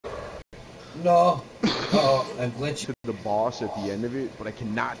No. Oh, I'm glitching. To the boss at the end of it, but I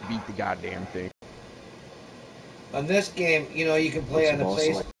cannot beat the goddamn thing. On this game, you know, you can play on the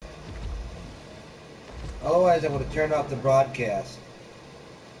place. Like? Otherwise, I would have turned off the broadcast.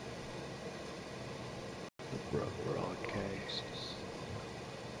 The broadcast.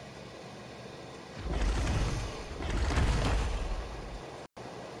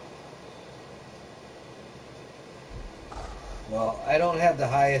 Well, I don't have the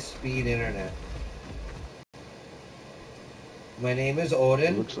highest speed internet. My name is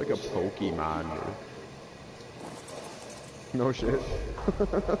Odin. It looks like a Pokemon, dude. No shit.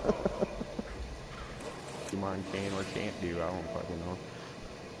 Pokemon can or can't do, I don't fucking know.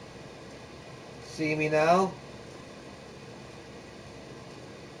 See me now?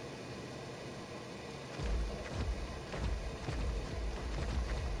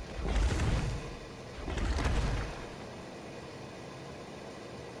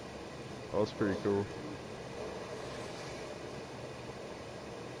 That was pretty cool.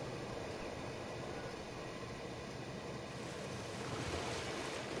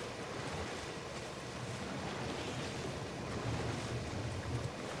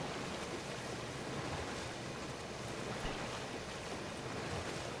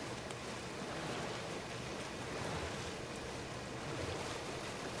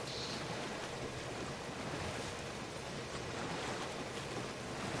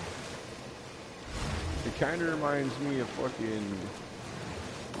 It kind of reminds me of fucking,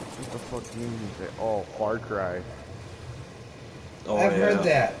 what the fuck game is that? Oh, Far Cry. Oh, I've heard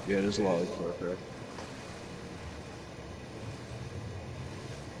that. Yeah, there's a lot like Far Cry.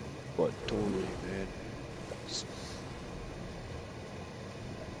 But totally, man. It's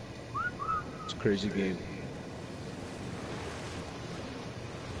a crazy game.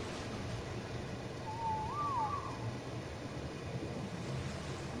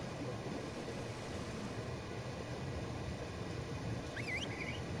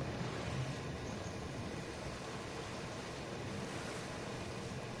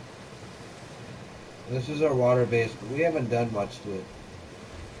 This is our water base, but we haven't done much to it.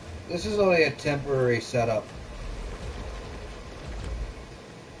 This is only a temporary setup.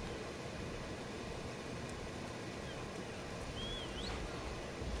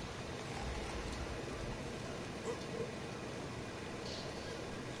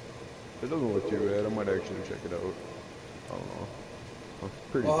 It doesn't look too bad. I might actually check it out. I don't know. I'm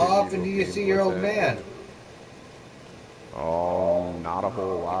pretty Well, how picky often about do you games see your like old that. man? Not a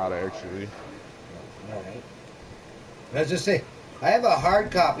whole lot, actually. Alright. Let's just say, I have a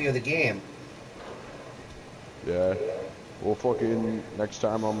hard copy of the game. Yeah. Well, fucking next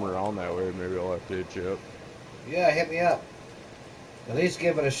time I'm around that way, maybe I'll have to hit you up. Yeah, hit me up. At least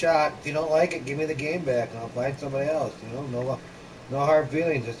give it a shot. If you don't like it, give me the game back and I'll find somebody else. You know, no hard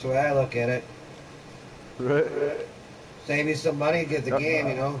feelings. That's the way I look at it. Right. Save you some money, get the game,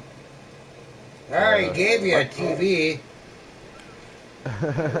 you know. I already gave you a TV.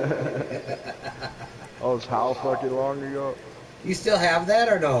 That was how fucking long ago? You still have that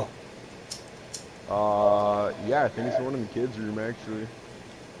or no? Yeah, I think it's one in the kids' room, actually.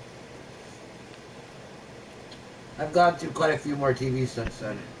 I've gone through quite a few more TVs since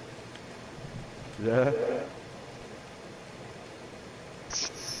then. Yeah.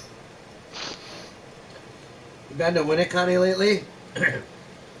 You been to Winneconne lately?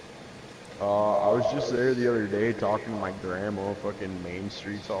 I was just there the other day talking to my grandma. Fucking Main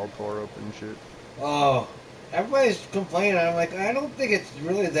Street's all tore up and shit. Oh, everybody's complaining. I'm like, I don't think it's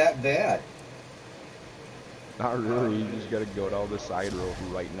really that bad. Not really. You just gotta go down the side road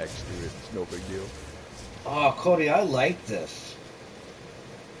right next to it. It's no big deal. Oh, Cody, I like this.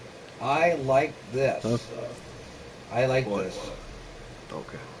 I like this. Huh? I like What? this.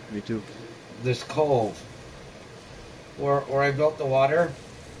 Okay, me too. This cove. Where I built the water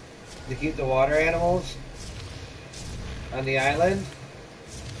to keep the water animals on the island.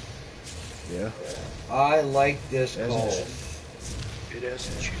 Yeah. I like this It cove. It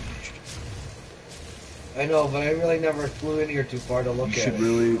hasn't changed. I know, but I really never flew in here too far to look You at should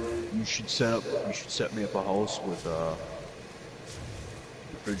it. you should set me up a house with a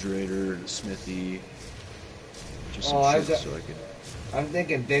refrigerator and a smithy. Just some Oh, shit so I can I'm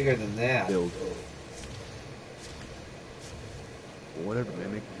thinking bigger than that. build. Well, whatever,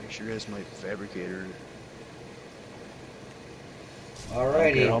 man. Make sure you guys my fabricator. I don't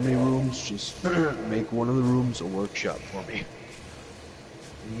care Alrighty. how many rooms, just make one of the rooms a workshop for me.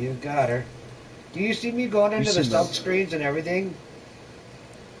 You got her. Do you see me going into the seen sub that? screens and everything?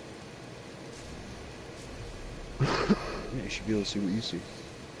 Yeah, you should be able to see what you see.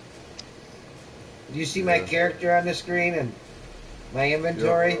 Do you see my character on the screen and my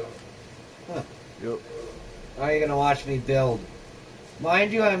inventory? Huh. Yep. Now you're gonna watch me build.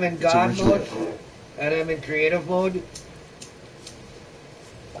 Mind you, I'm in It's God original. mode, and I'm in creative mode.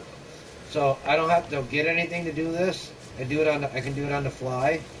 So I don't have to get anything to do this. I can do it on the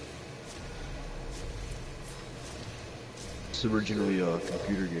fly. It's originally a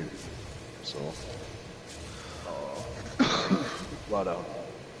computer game, so a lot of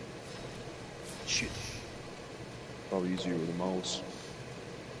shit. Probably easier with a mouse.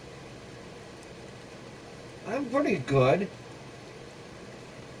 I'm pretty good.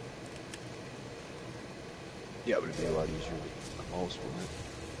 Yeah, but it'd be a lot easier with a mouse, wouldn't it?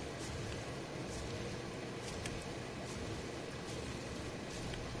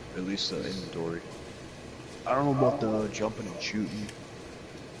 At least the inventory. I don't know about the jumping and shooting.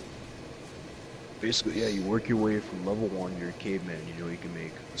 Basically, yeah, you work your way from level 1, you're a caveman. You know, you can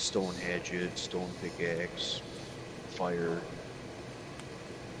make a stone hatchet, stone pickaxe, fire.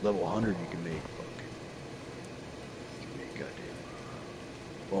 Level 100, you can make, goddamn.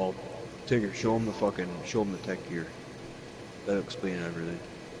 Well, Tigger, show him the tech gear. That'll explain everything.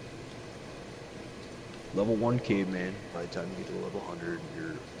 Level 1 caveman, by the time you get to level 100,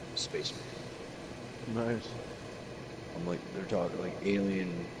 you're a spaceman. Nice. I'm like, they're talking like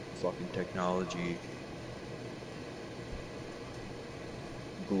alien fucking technology,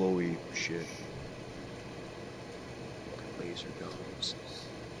 glowy shit. Fucking laser guns,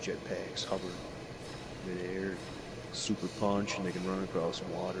 jetpacks, hover midair, super punch, and they can run across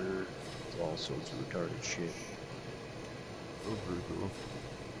water. It's all sorts of retarded shit. That was pretty cool.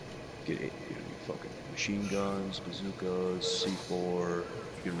 Get it, you know, fucking machine guns, bazookas, C4.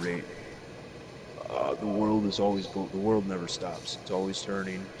 You can rate. The world is always going. The world never stops. It's always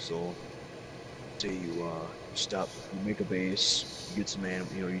turning. So, say you stop, you make a base, you get some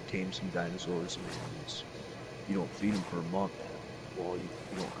animals, you know, you tame some dinosaurs, some animals. You don't feed them for a month. Well, you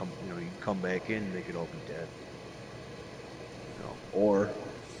don't come, you know, you come back in, and they could all be dead. You know, or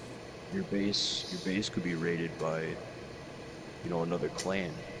your base could be raided by, you know, another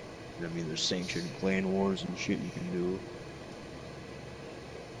clan. I mean, there's sanctioned clan wars and shit you can do.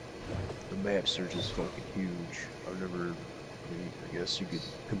 The maps are just fucking huge. I've never, I mean, I guess you could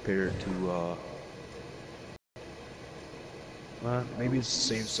compare it to, maybe it's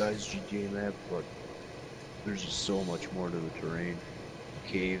the same size GTA map, but there's just so much more to the terrain.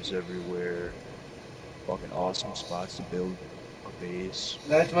 Caves everywhere, fucking awesome spots to build a base.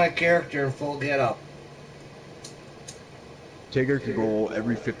 That's my character in full getup. Tigger can go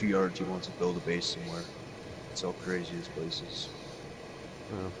every 50 yards he wants to build a base somewhere. That's how crazy this place is.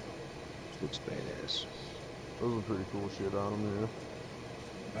 Yeah. It looks badass. That was a pretty cool shit on him,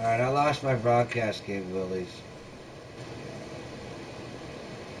 Alright, I lost my broadcast capabilities.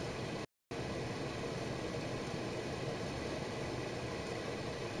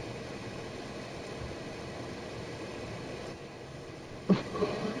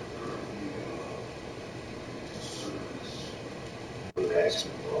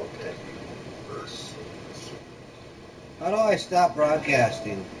 How do I stop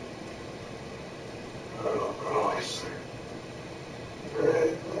broadcasting?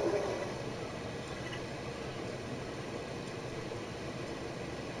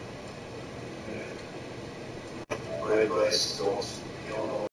 My advice is don't